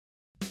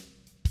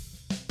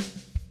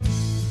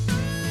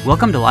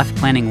Welcome to Life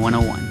Planning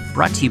 101,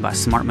 brought to you by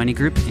Smart Money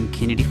Group and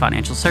Kennedy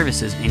Financial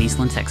Services in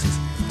Eastland, Texas.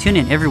 Tune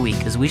in every week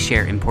as we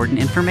share important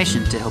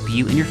information to help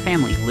you and your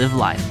family live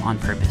life on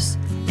purpose.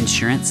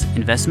 Insurance,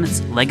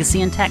 investments,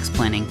 legacy and tax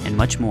planning, and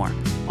much more.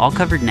 All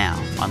covered now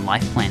on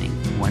Life Planning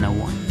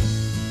 101.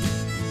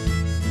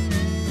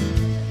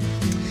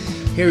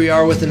 Here we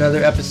are with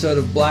another episode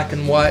of Black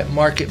and White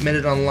Market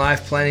Minute on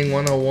Life Planning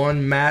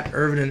 101. Matt,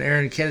 Ervin, and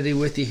Aaron Kennedy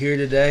with you here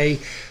today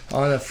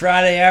on a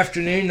Friday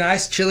afternoon.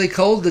 Nice chilly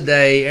cold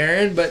today,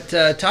 Aaron, but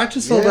talk to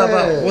us a little bit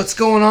about what's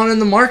going on in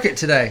the market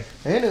today.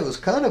 And it was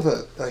kind of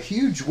a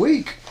huge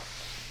week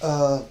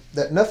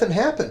that nothing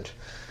happened.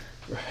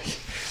 Right.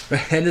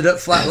 Ended up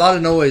flat. A lot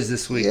of noise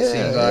this week,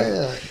 seemed like.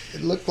 Yeah.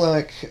 It looked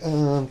like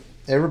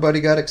everybody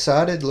got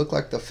excited. It looked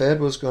like the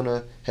Fed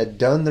had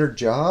done their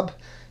job.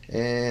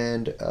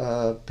 And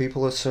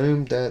people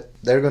assumed that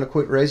they're going to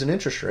quit raising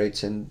interest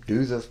rates and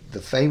do the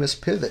famous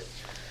pivot.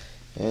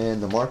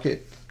 And the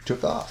market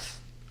took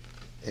off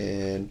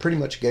and pretty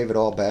much gave it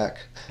all back.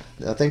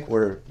 I think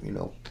we're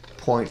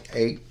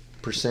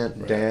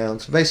 0.8% down,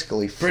 so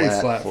basically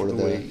flat for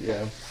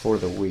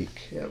the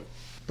week. Yep.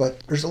 But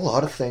there's a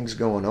lot of things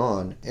going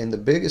on, and the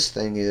biggest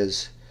thing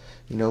is,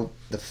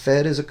 the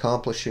Fed is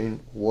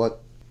accomplishing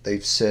what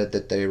they've said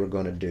that they were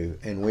going to do,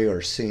 and we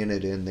are seeing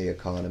it in the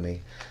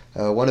economy.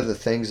 One of the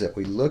things that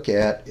we look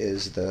at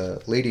is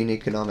the leading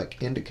economic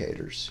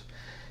indicators,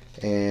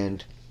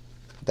 and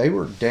they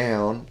were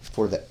down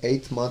for the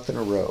 8th month in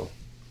a row,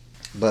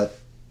 but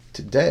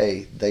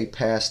today they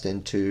passed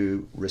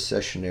into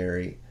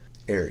recessionary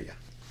area.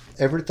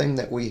 Everything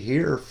that we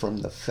hear from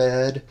the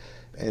Fed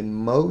and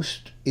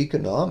most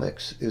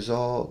economics is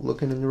all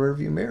looking in the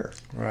rearview mirror.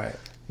 Right.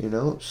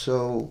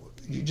 So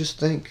you just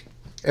think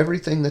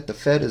everything that the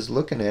Fed is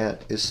looking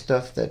at is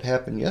stuff that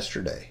happened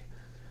yesterday.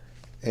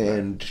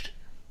 And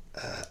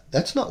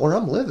that's not where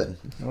I'm living.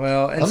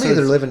 Well, and I'm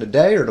either living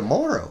today or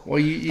tomorrow. Well,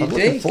 you I'm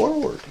think looking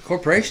forward.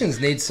 Corporations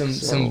need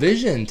some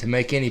vision to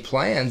make any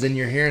plans, and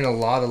you're hearing a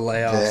lot of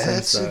layoffs.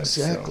 That's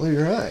exactly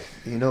right.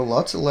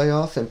 Lots of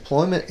layoff.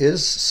 Employment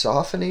is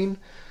softening,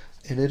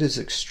 and it is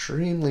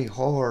extremely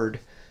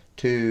hard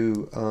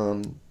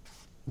to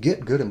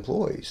get good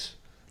employees.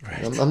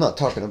 Right. I'm not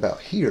talking about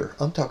here.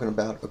 I'm talking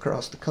about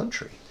across the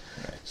country.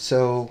 Right.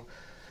 So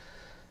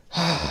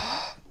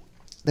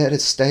that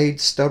has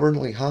stayed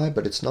stubbornly high,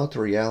 but it's not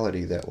the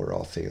reality that we're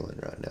all feeling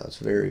right now. It's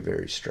very,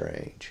 very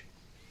strange.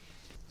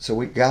 So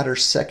we got our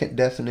second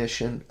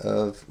definition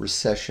of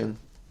recession.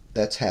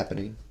 That's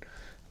happening.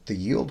 The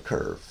yield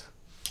curve.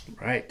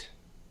 Right.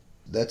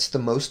 That's the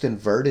most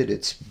inverted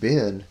it's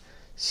been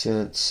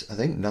since, I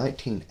think,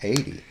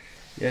 1980.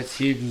 Yeah, it's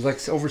huge. It was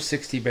like over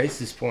 60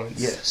 basis points.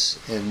 Yes,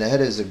 and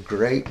that is a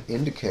great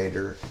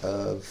indicator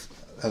of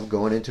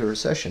going into a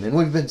recession. And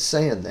we've been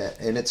saying that,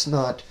 and it's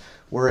not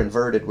we're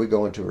inverted, we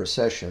go into a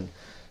recession.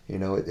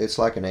 It's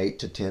like an 8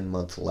 to 10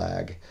 month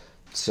lag.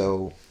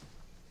 So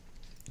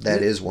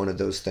that is one of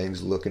those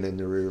things, looking in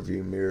the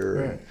rearview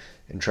mirror, right,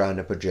 and trying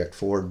to project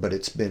forward, but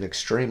it's been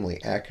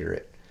extremely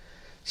accurate.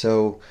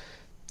 So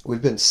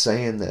we've been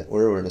saying that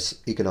we're in an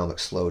economic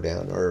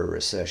slowdown or a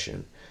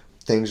recession.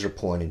 Things are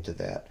pointing to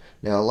that.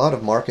 Now, a lot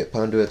of market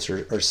pundits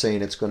are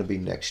saying it's going to be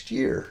next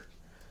year.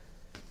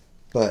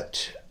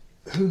 But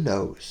who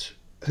knows?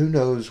 Who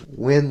knows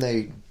when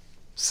they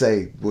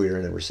say we're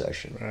in a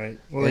recession? Right.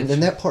 Well,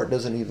 and that part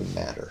doesn't even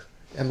matter.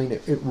 I mean,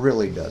 it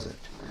really doesn't.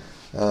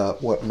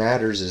 What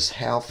matters is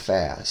how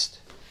fast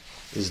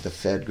is the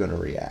Fed going to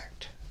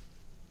react.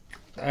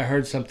 I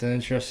heard something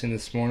interesting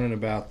this morning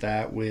about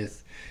that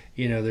with,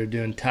 they're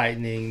doing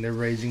tightening, they're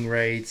raising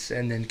rates,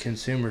 and then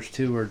consumers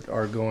too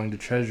are going to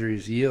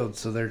Treasuries yield,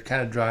 so they're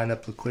kind of drying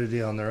up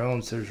liquidity on their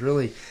own. So there's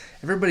really,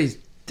 everybody's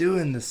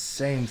doing the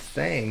same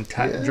thing,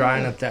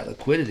 drying up that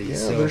liquidity. Yeah,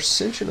 so they're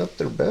cinching up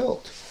their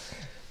belt.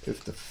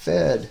 If the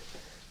Fed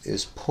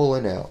is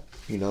pulling out,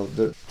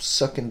 they're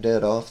sucking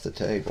debt off the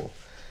table,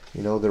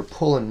 they're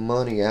pulling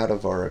money out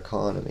of our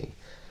economy.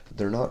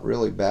 They're not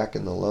really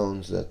backing the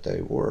loans that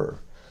they were.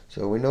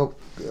 So we know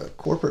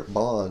corporate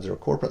bonds or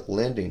corporate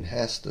lending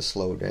has to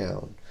slow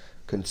down.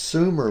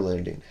 Consumer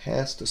lending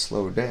has to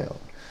slow down.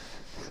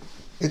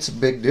 It's a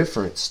big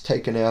difference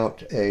taking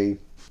out a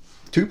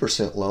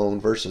 2% loan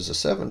versus a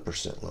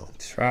 7% loan.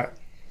 That's right.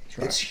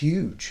 It's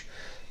huge.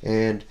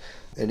 And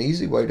an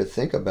easy way to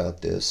think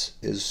about this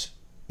is,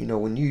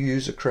 when you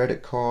use a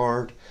credit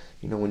card,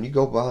 when you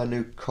go buy a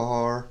new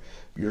car,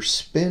 you're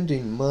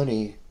spending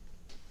money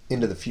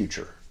into the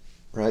future.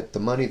 Right? The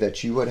money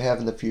that you would have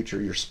in the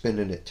future, you're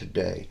spending it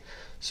today.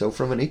 So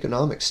from an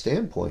economic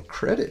standpoint,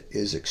 credit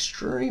is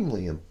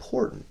extremely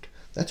important.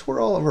 That's where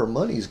all of our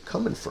money is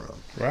coming from.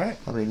 Right.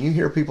 I mean, you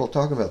hear people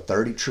talking about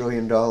 $30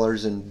 trillion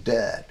in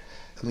debt.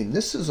 I mean,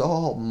 this is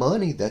all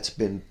money that's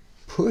been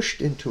pushed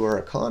into our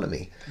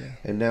economy,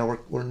 and now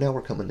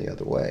we're coming the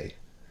other way.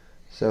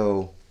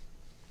 So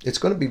it's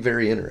going to be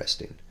very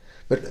interesting.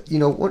 But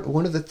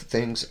one of the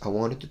things I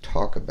wanted to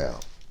talk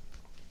about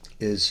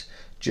is,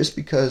 just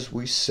because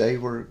we say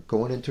we're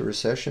going into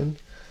recession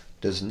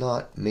does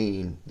not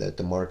mean that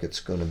the market's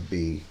going to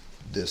be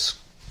this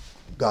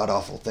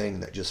god-awful thing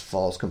that just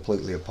falls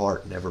completely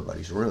apart and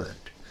everybody's ruined.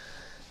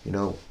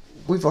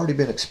 We've already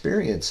been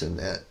experiencing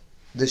that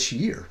this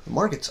year. The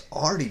market's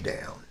already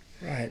down.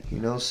 Right.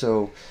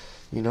 So,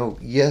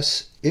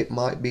 yes, it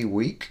might be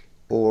weak,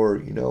 or,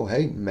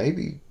 hey,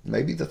 maybe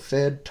the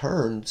Fed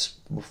turns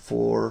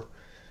before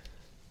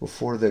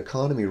the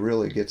economy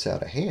really gets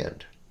out of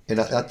hand. And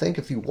I think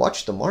if you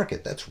watch the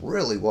market, that's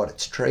really what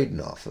it's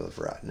trading off of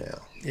right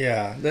now.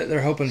 Yeah,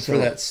 they're hoping for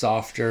that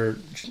softer,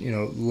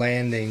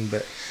 landing,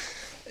 but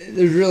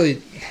there's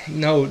really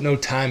no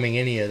timing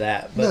any of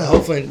that. But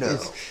hopefully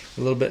it's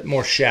a little bit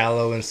more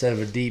shallow instead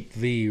of a deep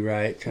V,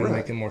 right? Kind of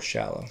make it more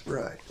shallow.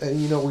 Right.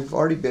 And, we've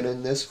already been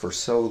in this for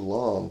so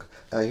long.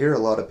 I hear a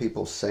lot of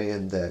people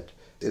saying that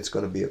it's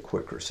going to be a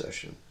quick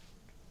recession.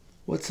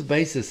 What's the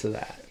basis of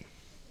that?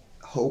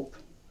 Hope.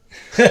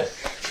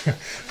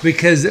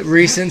 Because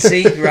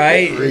recency,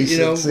 right?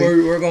 Recency.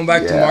 We're going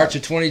back to March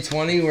of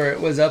 2020 where it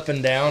was up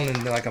and down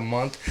in like a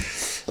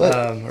month.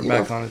 We're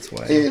back on its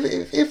way.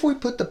 If we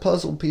put the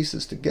puzzle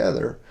pieces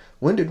together,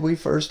 when did we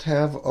first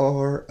have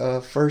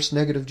our first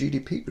negative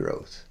GDP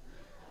growth?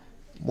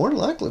 More than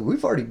likely,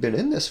 we've already been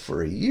in this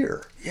for a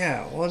year.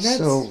 Yeah, well,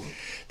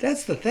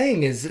 that's the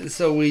thing is,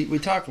 so we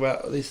talk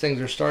about these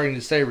things are starting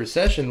to say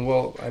recession.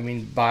 Well, I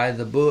mean, by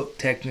the book,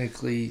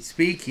 technically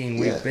speaking,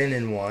 we've been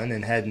in one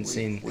and hadn't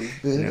seen.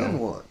 We've been in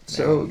one.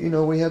 So,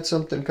 we had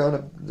something kind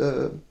of,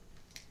 the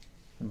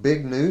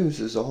big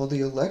news is all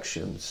the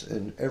elections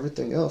and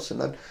everything else.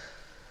 And I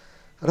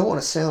don't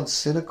want to sound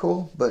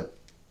cynical, but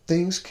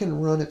things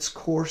can run its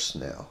course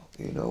now.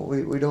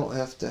 We don't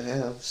have to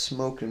have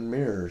smoke and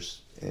mirrors.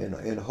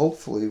 And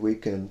hopefully we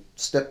can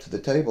step to the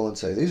table and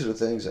say, these are the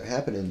things that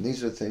happen and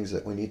these are the things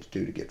that we need to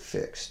do to get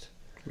fixed.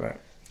 Right.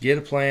 Get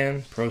a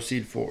plan,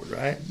 proceed forward,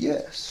 right?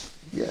 Yes.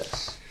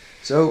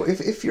 So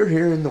if you're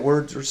hearing the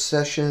words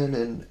recession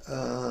and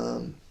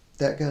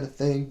that kind of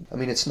thing, I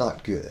mean, it's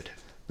not good,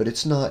 but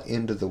it's not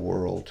end of the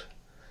world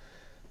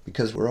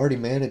because we're already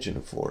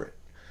managing for it.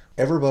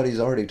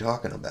 Everybody's already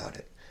talking about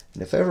it.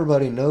 And if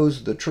everybody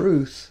knows the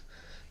truth,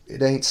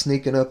 it ain't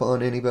sneaking up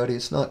on anybody.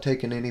 It's not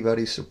taking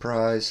anybody's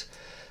surprise.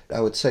 I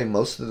would say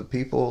most of the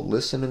people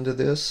listening to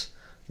this,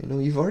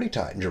 you've already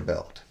tightened your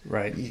belt.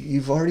 Right.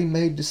 You've already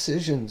made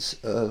decisions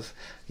of,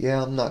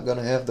 I'm not going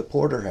to have the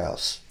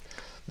porterhouse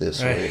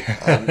this week.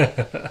 I'm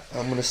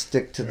going to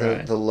stick to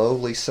the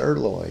lowly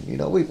sirloin.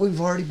 We've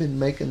already been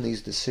making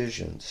these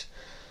decisions.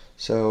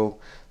 So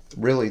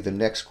really the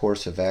next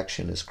course of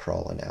action is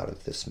crawling out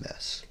of this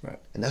mess. Right.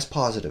 And that's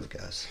positive,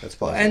 guys. That's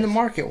positive. And the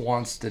market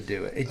wants to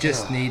do it. It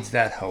just needs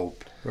that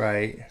hope,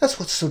 right? That's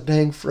what's so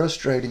dang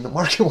frustrating. The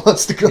market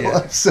wants to go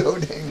up so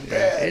dang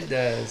bad. It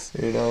does.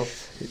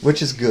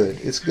 Which is good.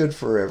 It's good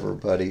for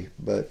everybody.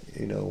 But,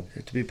 You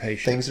have to be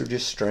patient. Things are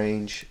just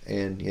strange.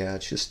 And,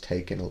 it's just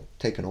taking a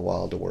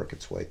while to work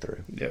its way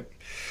through. Yep.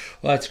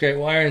 Well, that's great.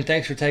 Well, Aaron,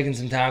 thanks for taking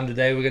some time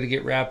today. We're going to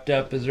get wrapped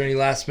up. Is there any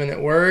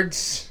last-minute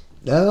words?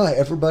 No,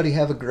 everybody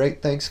have a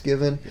great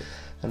Thanksgiving.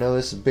 I know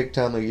this is a big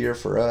time of year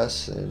for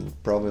us and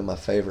probably my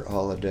favorite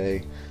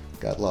holiday.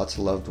 Got lots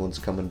of loved ones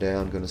coming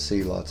down, going to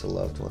see lots of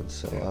loved ones.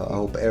 So I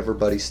hope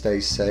everybody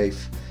stays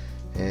safe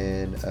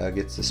and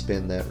gets to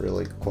spend that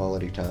really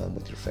quality time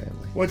with your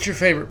family. What's your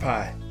favorite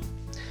pie?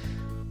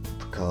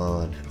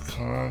 Pecan.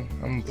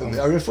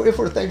 If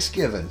we're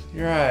Thanksgiving.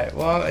 You're right.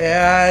 Well,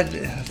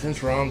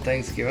 since we're on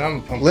Thanksgiving, I'm a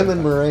pumpkin Lemon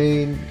pie.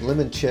 meringue,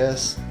 lemon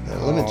chess.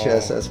 Lemon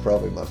chess, that's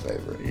probably my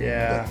favorite.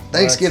 Yeah. But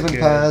Thanksgiving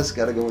pies,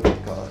 got to go with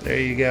pecan. There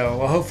you go.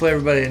 Well, hopefully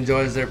everybody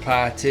enjoys their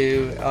pie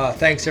too.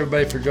 Thanks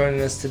everybody for joining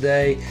us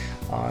today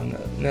on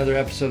another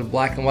episode of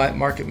Black and White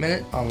Market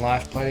Minute on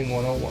Life Planning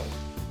 101.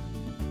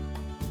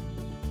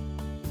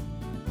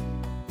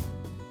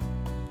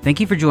 Thank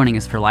you for joining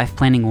us for Life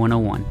Planning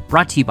 101,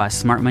 brought to you by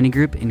Smart Money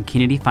Group and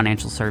Kennedy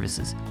Financial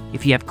Services.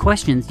 If you have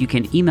questions, you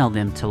can email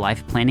them to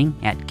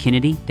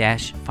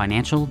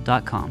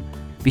lifeplanning@kennedy-financial.com.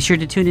 Be sure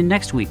to tune in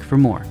next week for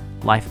more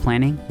Life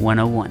Planning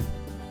 101.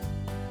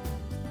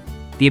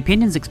 The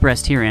opinions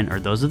expressed herein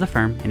are those of the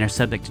firm and are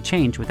subject to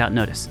change without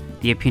notice.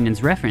 The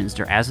opinions referenced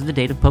are as of the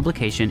date of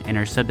publication and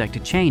are subject to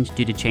change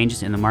due to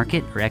changes in the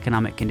market or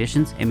economic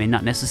conditions and may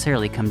not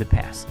necessarily come to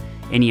pass.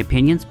 Any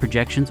opinions,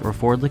 projections, or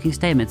forward-looking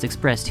statements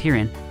expressed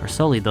herein are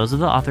solely those of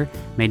the author,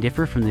 may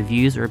differ from the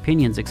views or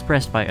opinions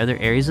expressed by other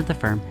areas of the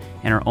firm,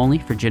 and are only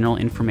for general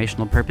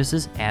informational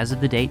purposes as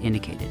of the date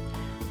indicated.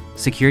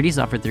 Securities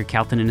offered through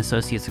Calton &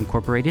 Associates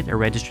Incorporated, a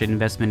registered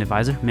investment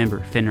advisor,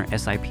 member FINRA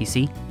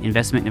SIPC.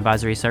 Investment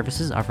advisory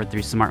services offered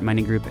through Smart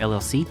Money Group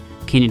LLC.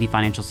 Kennedy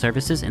Financial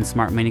Services and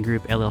Smart Money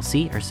Group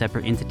LLC are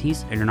separate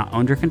entities and are not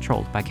owned or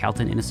controlled by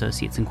Calton &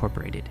 Associates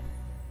Incorporated.